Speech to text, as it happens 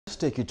Let's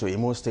take you to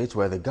Imo State,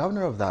 where the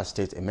governor of that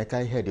state,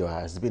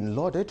 Ihedioha, has been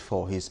lauded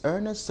for his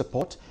earnest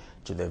support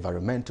to the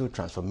Environmental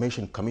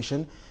Transformation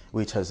Commission,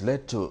 which has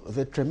led to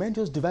the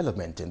tremendous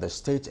development in the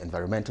state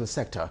environmental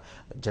sector.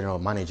 The General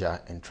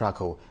Manager in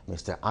Traco,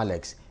 Mr.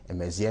 Alex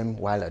Emeziem,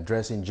 while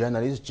addressing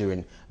journalists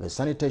during the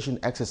sanitation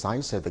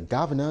exercise, said the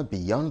governor,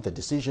 beyond the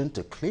decision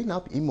to clean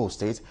up Imo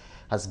State,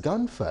 has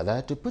gone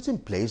further to put in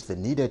place the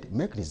needed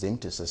mechanism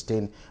to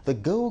sustain the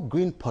Go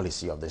Green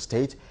policy of the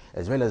state,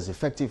 as well as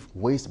effective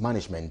waste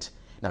management.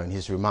 Now, in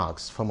his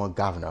remarks, former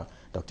Governor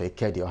Dr.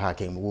 Ihedioha,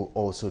 who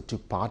also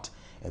took part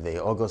in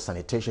the August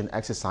sanitation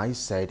exercise,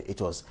 said it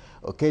was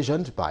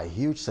occasioned by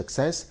huge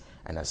success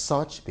and as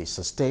such be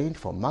sustained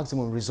for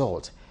maximum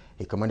result.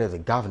 He commended the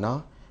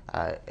governor,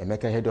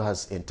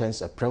 Ihedioha's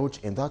intense approach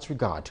in that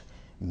regard.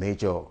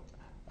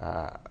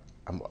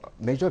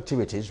 Major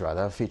activities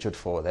featured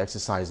for the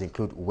exercise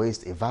include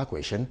waste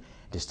evacuation,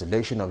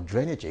 distillation of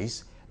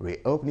drainages,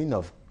 reopening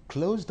of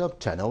closed-up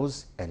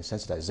tunnels, and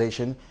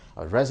sensitization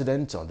of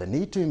residents on the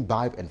need to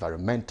imbibe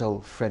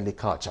environmental-friendly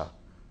culture.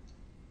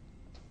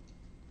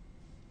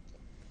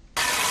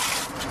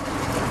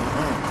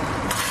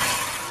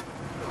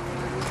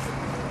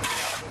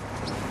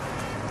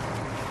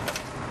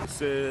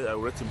 I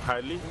rate him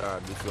highly.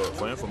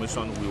 For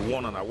information, we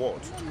won an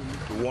award.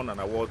 We won an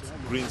award,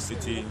 Green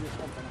City,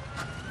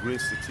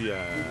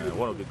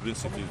 one of the green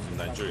cities in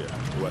Nigeria.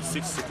 There were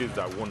 6 cities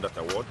that won that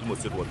award. Imo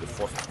State was the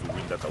first to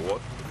win that award.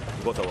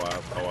 Because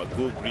our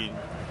Go Green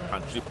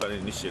and Tree Planning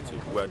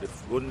Initiative, we are the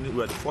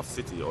first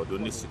city, or the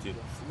only city,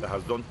 that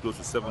has done close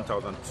to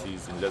 7,000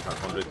 trees in less than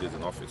 100 days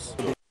in office.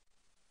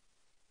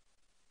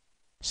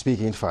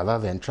 Speaking further,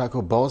 the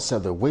Entraco boss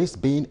said the waste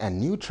bin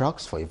and new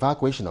trucks for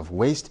evacuation of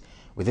waste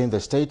within the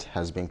state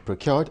has been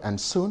procured and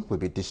soon will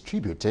be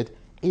distributed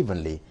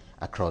evenly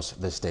across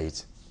the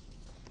state.